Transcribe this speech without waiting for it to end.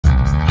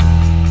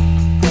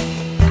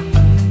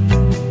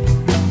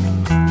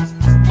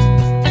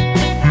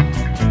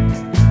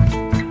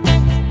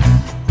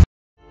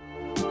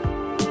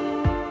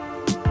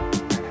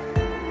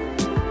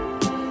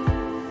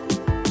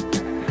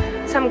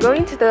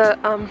the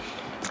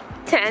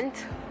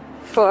tent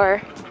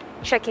for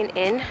checking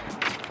in.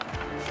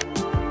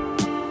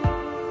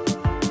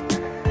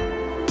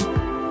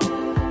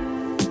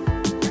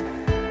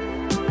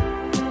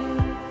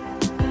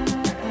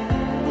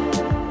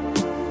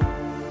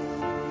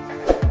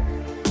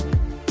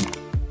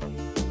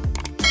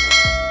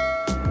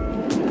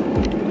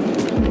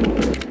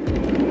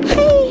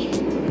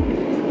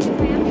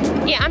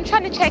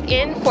 To check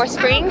in for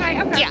spring.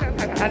 Okay. Yeah.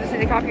 I just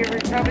need a copy of your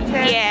COVID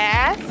test.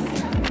 Yes.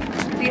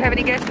 Do you have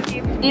any guests with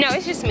you? No,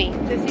 it's just me.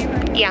 Just you?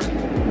 Yeah.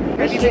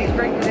 Have you been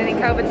experiencing any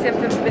COVID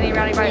symptoms? Been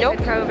around anybody Nope.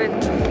 with COVID?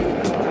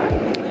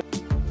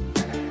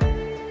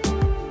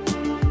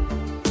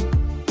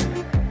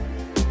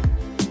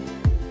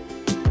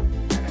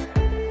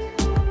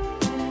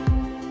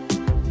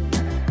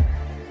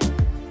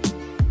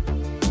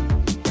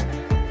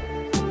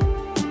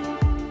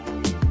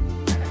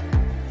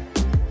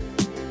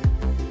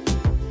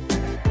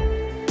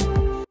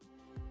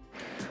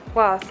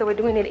 Wow, so we're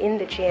doing it in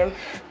the gym.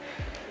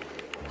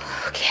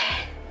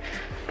 Okay.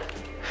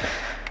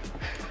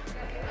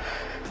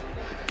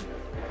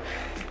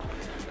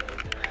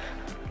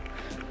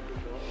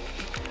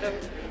 So,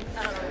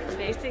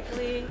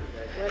 basically,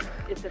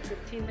 it's a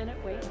 15-minute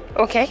wait.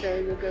 Okay. So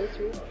you'll go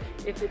through.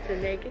 If it's a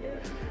negative,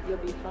 you'll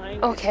be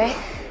fine. Okay.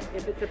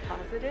 If it's a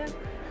positive,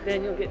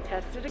 then you'll get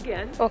tested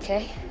again.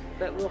 Okay.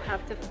 But we'll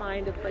have to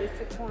find a place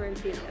to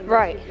quarantine unless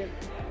Right. you've been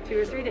 2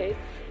 or 3 days.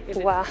 If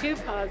Wow. it's 2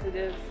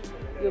 positives,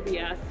 you'll be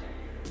asked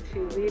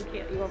to leave.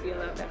 You won't be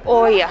allowed back.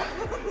 Oh yeah.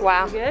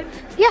 Wow. You good?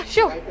 Yeah,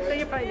 sure. So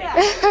you're fine now.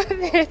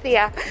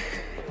 Yeah.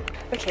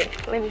 Okay,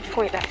 let me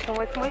point that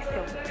towards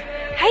myself.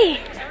 Hey.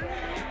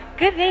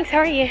 Good, thanks. How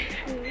are you?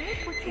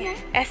 What's your name?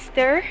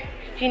 Esther.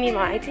 Do you need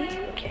my ID?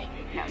 Okay.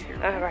 No.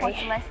 All right. What's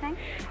the last name?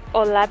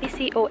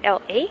 Olabisi.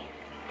 O-L-A.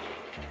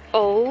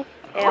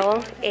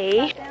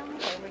 O-L-A.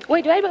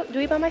 Wait, do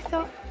it by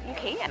myself? You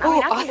can. Oh,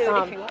 I can do it if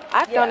awesome. you want.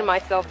 I've done it Yeah.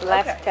 myself the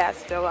last Okay.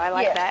 test, so I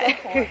like Yes, that.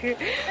 go for it.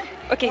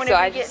 Okay, so Whenever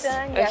I you get just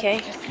done, yeah, okay.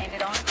 just hand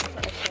it on.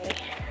 Okay.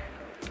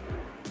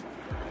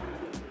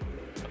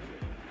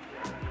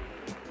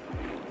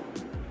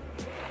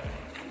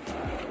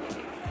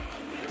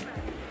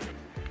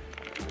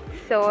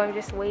 So I'm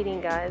just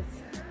waiting, guys.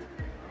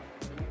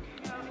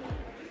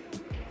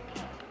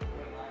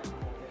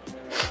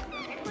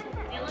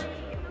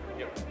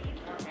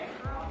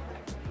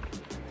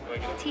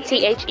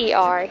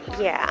 T-H-E-R,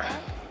 yeah.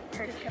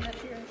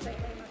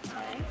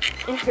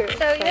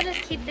 So you'll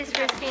just keep this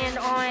wristband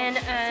on.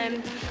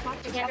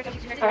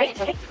 All right.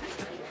 Okay.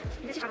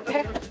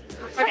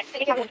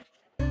 Okay.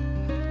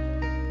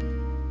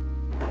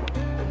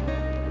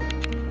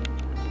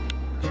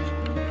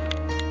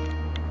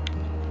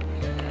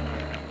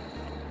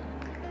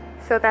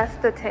 So that's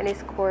the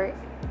tennis court.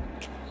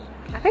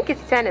 I think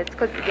it's tennis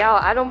because y'all,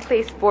 I don't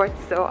play sports,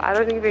 so I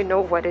don't even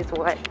know what is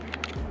what.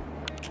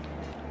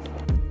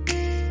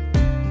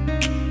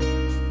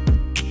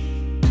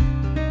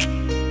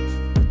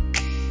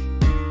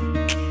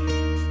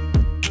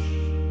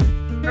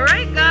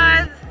 Alright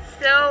guys,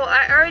 so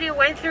I already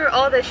went through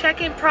all the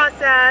check-in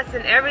process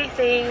and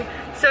everything.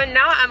 So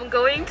now I'm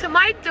going to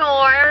my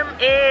dorm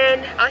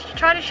and I'll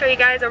try to show you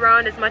guys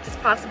around as much as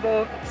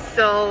possible.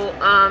 So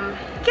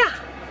yeah.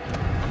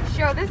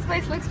 Sure, this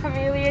place looks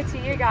familiar to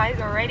you guys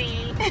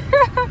already.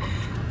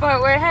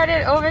 But we're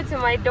headed over to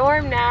my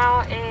dorm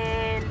now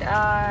and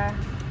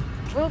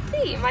we'll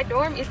see. My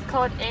dorm is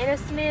called Anna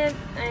Smith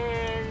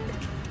and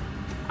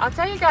I'll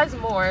tell you guys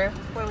more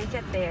when we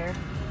get there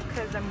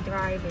because I'm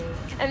driving.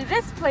 And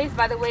this place,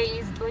 by the way,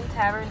 is Boone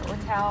Tavern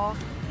Hotel.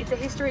 It's a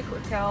historic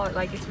hotel.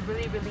 Like, it's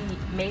really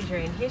major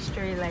in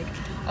history. Like,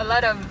 a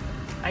lot of,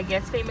 I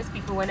guess, famous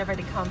people, whenever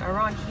they come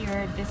around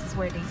here, this is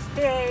where they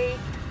stay.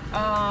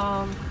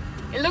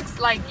 It looks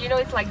like, you know,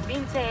 it's like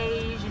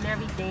vintage and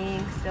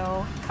everything,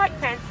 so quite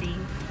fancy.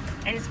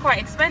 And it's quite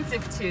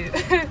expensive too.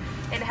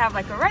 And have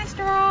like a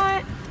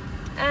restaurant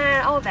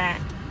and all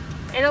that.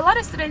 And a lot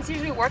of students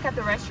usually work at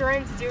the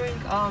restaurants during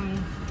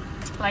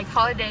like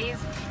holidays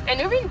and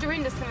even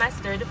during the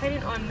semester,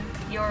 depending on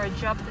your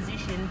job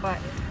position. But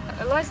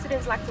a lot of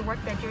students like to work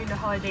there during the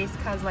holidays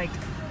because, like,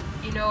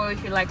 you know,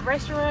 if you like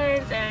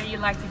restaurants and you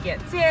like to get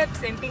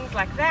tips and things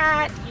like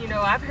that, you know,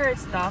 I've heard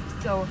stuff.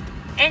 So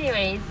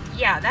anyways,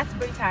 yeah, that's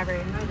Boone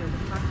Tavern.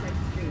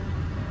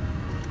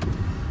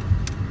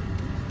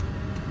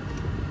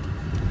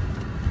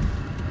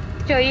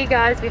 Show you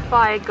guys before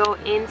I go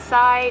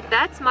inside.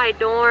 That's my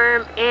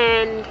dorm,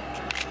 and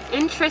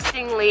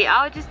interestingly,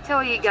 I'll just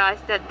tell you guys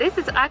that this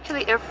is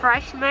actually a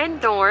freshman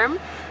dorm,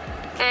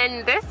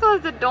 and this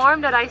was the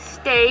dorm that I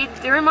stayed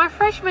during my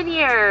freshman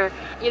year.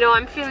 You know,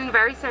 I'm feeling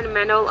very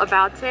sentimental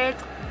about it.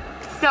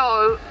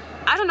 So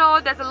I don't know,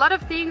 there's a lot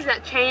of things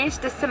that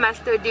changed this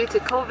semester due to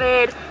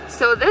COVID.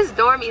 So this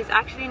dorm is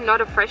actually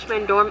not a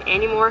freshman dorm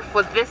anymore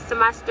for this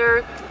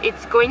semester.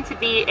 It's going to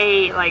be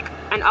an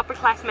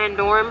upperclassman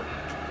dorm,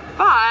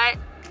 but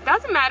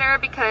doesn't matter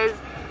because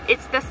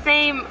it's the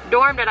same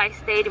dorm that I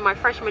stayed in my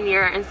freshman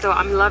year, and so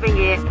I'm loving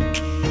it.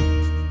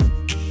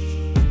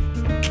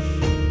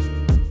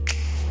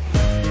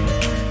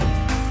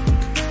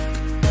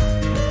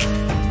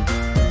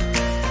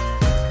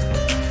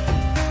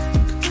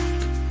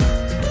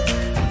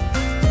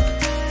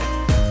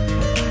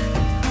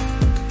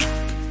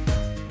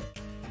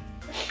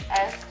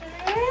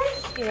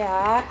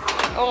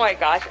 my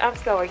gosh, I'm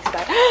so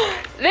excited.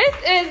 This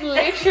is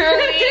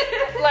literally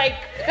like,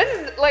 this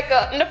is like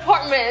an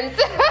apartment.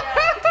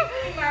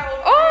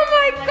 Oh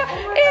my god,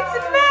 it's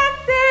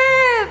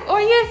massive. Are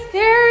you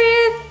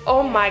serious?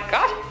 Oh my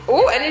gosh.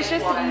 Oh, and it's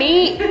just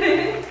me.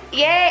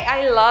 Yay,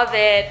 I love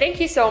it. Thank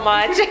you so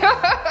much.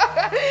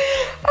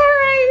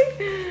 Alright.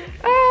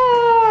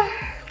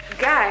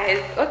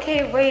 Guys,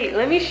 okay, wait,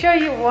 let me show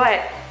you what.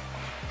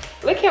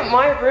 Look at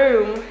my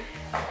room.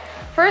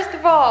 First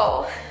of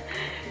all,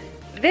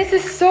 this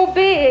is so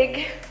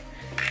big.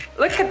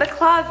 Look at the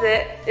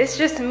closet. It's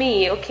just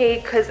me,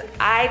 okay? Because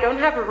I don't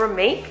have a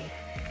roommate.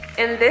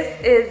 And this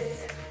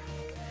is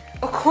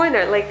a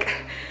corner, like,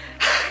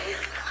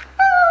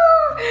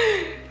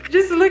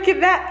 just look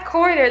at that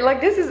corner.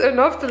 Like, this is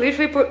enough to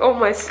literally put all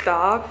my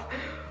stuff.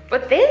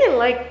 But then,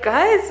 like,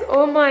 guys,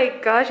 oh my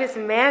gosh, it's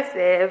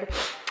massive.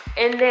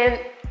 And then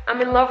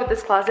I'm in love with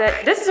this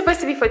closet. This is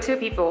supposed to be for 2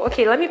 people.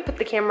 Okay, let me put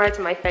the camera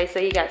to my face so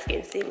you guys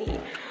can see me.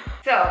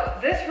 So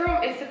this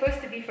room is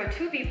supposed to be for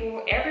 2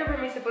 people. Every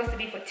room is supposed to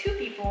be for 2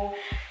 people.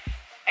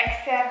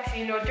 Except,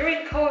 you know,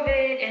 during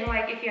COVID, and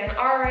like if you're an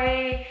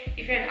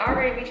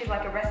RA, which is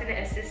like a resident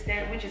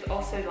assistant, which is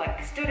also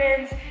like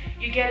students,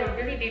 you get a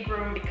really big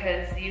room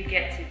because you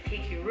get to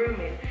take your room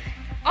and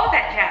all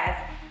that jazz.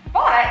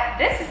 But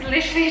this is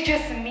literally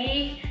just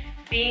me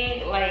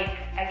being like,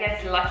 I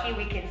guess lucky,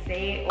 we can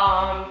say.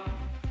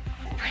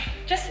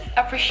 Just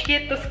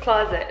appreciate this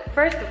closet.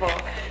 First of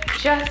all,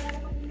 just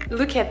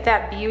look at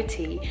that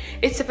beauty.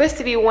 It's supposed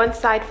to be one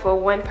side for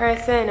one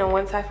person and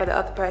one side for the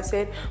other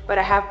person, but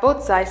I have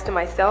both sides to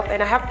myself,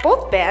 and I have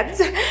both beds,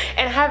 and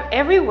I have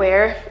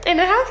everywhere, and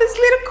I have this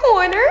little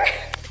corner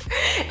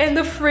and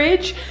the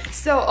fridge.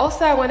 So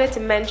also I wanted to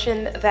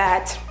mention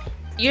that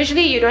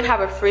usually you don't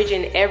have a fridge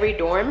in every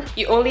dorm.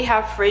 You only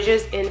have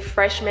fridges in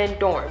freshman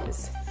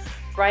dorms,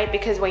 right?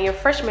 Because when you're a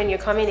freshman, you're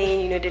coming in,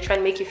 you know, they're trying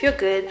to make you feel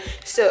good.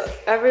 So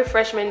every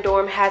freshman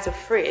dorm has a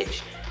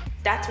fridge.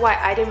 That's why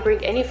I didn't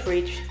bring any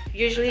fridge.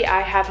 Usually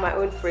I have my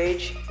own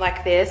fridge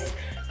like this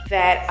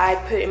that I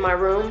put in my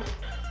room.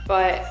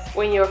 But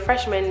when you're a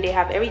freshman, they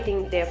have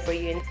everything there for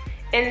you.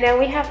 And then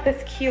we have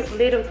this cute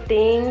little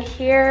thing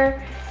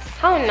here.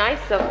 How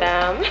nice of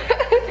them.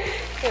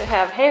 You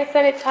have hand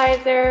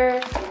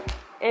sanitizer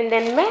and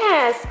then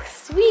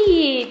masks.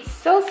 Sweet,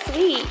 so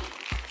sweet.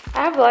 I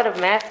have a lot of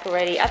masks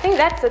already. I think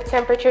that's a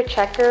temperature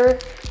checker,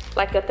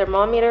 like a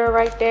thermometer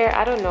right there.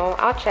 I don't know,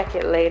 I'll check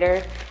it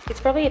later. It's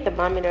probably a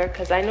thermometer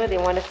because I know they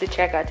want us to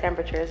check our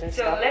temperatures and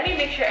stuff. So let me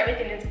make sure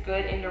everything is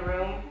good in the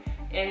room,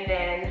 and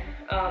then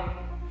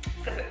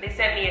because they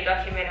sent me a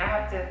document I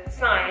have to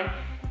sign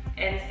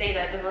and say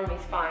that the room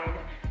is fine.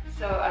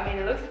 So I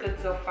mean, it looks good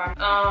so far.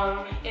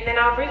 And then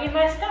I'll bring you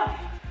my stuff.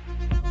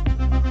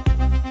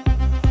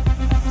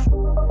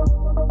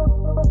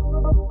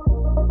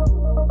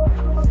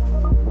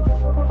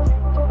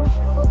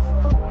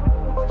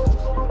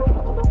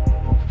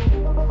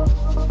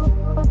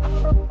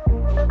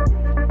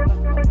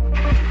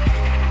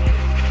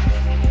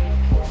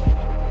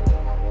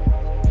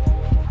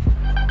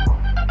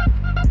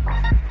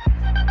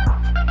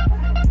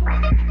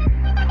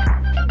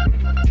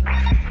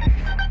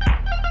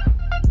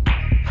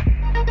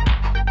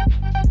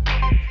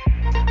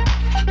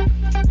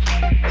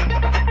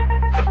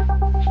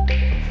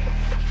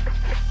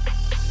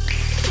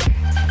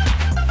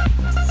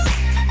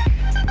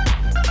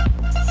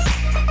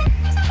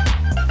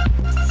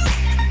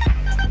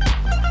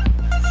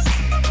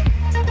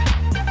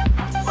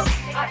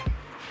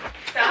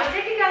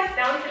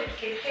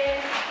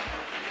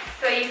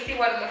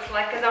 What it looks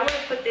like, because I want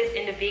to put this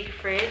in the big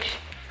fridge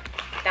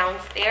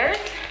downstairs.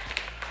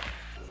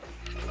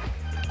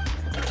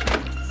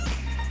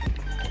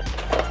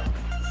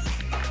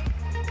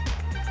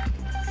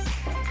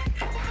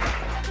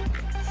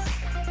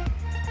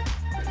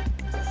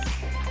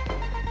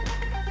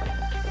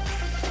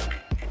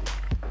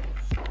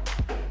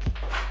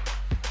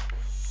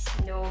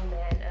 No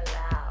man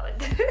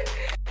allowed.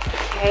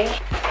 Okay.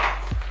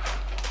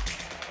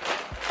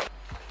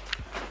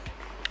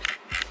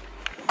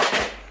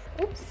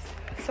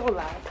 So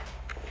loud.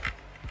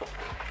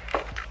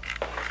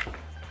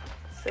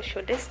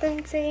 Social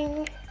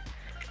distancing.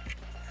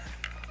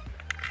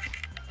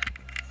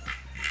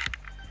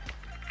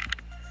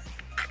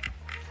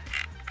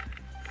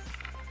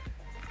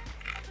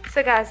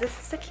 So guys, this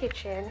is the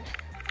kitchen.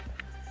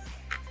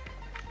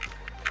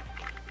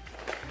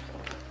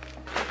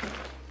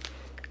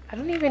 I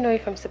don't even know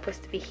if I'm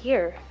supposed to be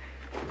here.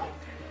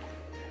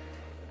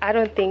 I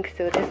don't think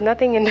so. There's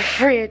nothing in the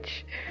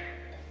fridge.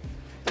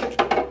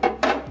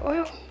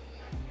 Well,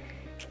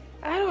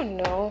 I don't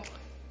know.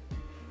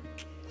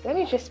 Let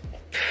me just...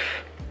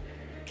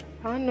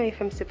 I don't know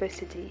if I'm supposed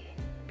to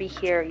be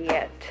here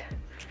yet.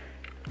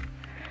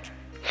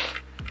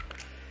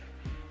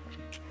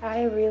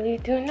 I really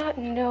do not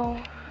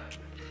know.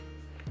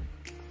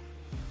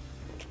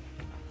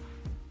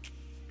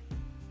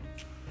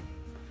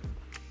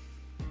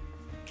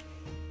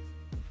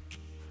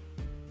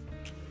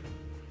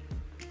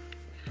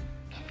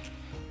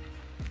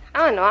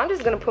 I don't know. I'm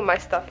just gonna put my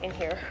stuff in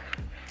here.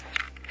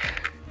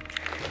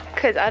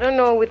 because I don't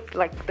know with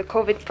like the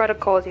COVID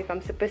protocols if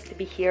I'm supposed to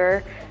be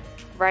here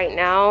right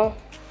now,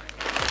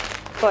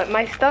 but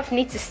my stuff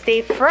needs to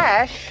stay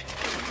fresh.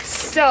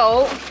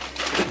 So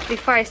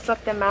before I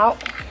sort them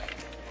out,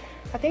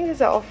 I think these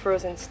are all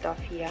frozen stuff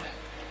here.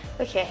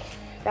 Okay,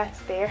 that's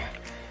there.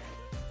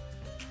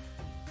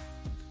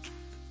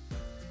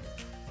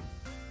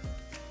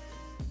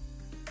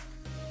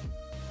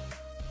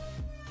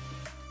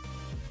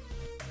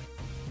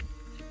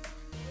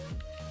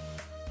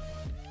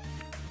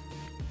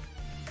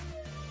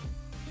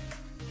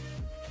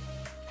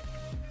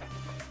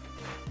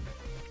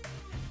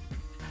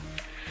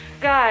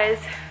 Guys,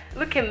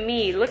 look at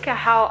me. Look at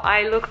how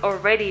I look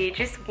already.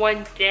 Just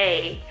one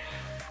day.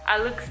 I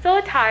look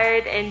so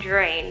tired and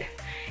drained.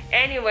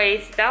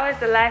 Anyways, that was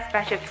the last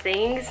batch of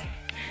things.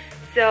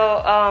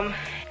 So, I'm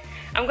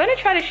gonna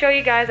try to show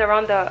you guys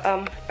around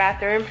the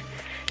bathroom.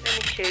 Let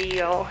me show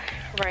you all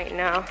right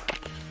now.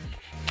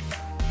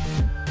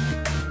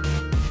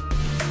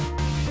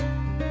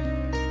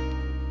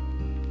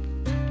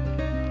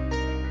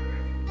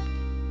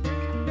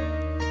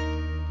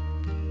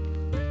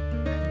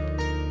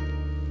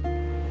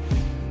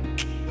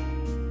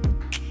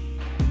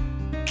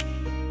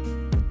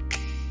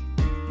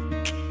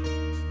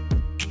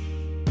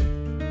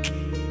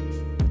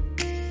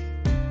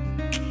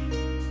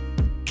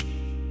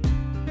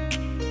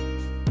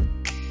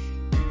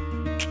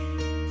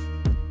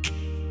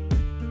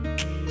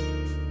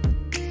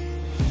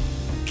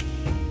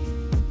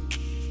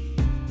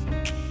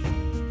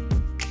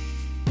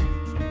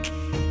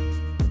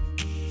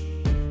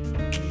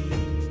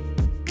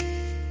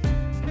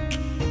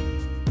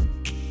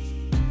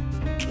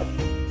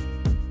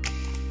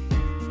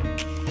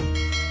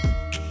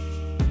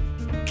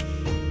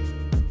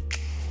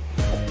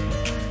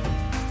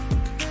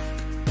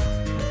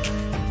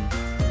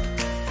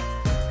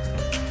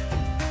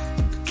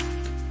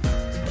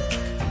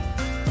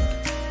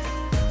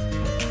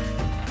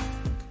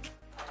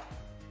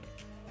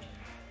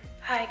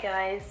 Hi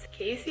guys,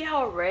 can you see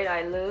how red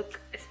I look,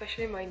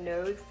 especially my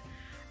nose?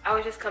 I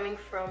was just coming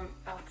from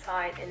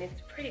outside and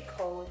it's pretty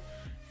cold.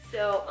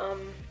 So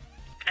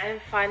I'm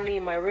finally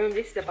in my room.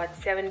 This is about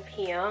 7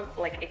 p.m,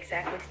 like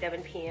exactly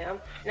 7 p.m.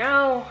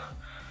 Now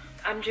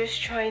I'm just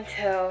trying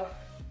to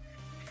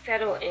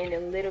settle in a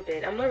little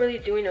bit. I'm not really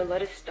doing a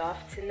lot of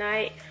stuff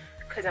tonight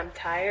because I'm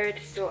tired,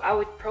 so I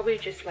would probably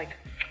just like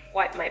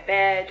wipe my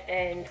bed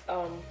and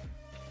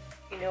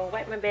you know,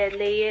 wipe my bed,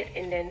 lay it,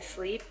 and then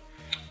sleep.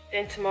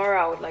 Then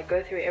tomorrow I would like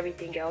go through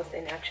everything else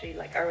and actually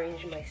like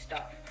arrange my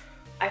stuff.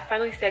 I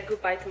finally said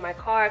goodbye to my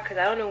car because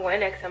I don't know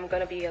when next I'm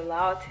gonna be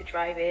allowed to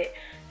drive it,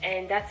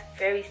 and that's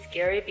very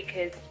scary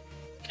because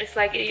it's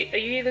like, are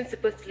you even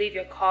supposed to leave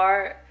your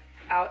car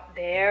out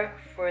there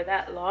for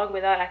that long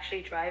without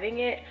actually driving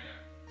it?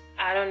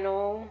 I don't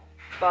know,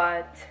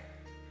 but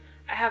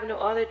I have no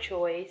other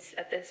choice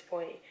at this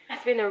point.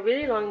 It's been a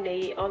really long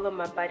day. All of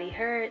my body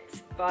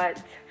hurts,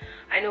 but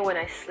I know when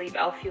I sleep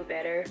I'll feel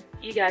better.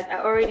 You guys, I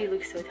already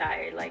look so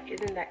tired. Like,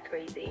 isn't that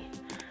crazy?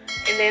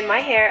 And then my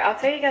hair, I'll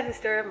tell you guys the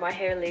story of my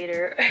hair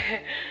later.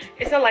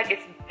 It's not like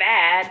it's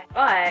bad,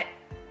 but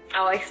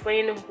I'll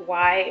explain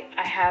why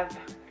I have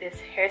this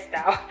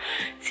hairstyle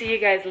to you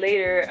guys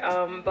later.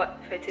 But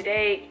for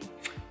today,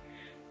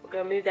 we're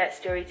gonna move that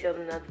story till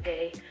another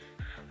day.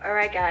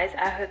 Alright guys,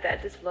 I hope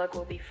that this vlog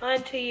will be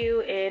fun to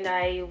you, and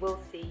I will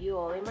see you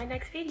all in my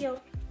next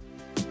video.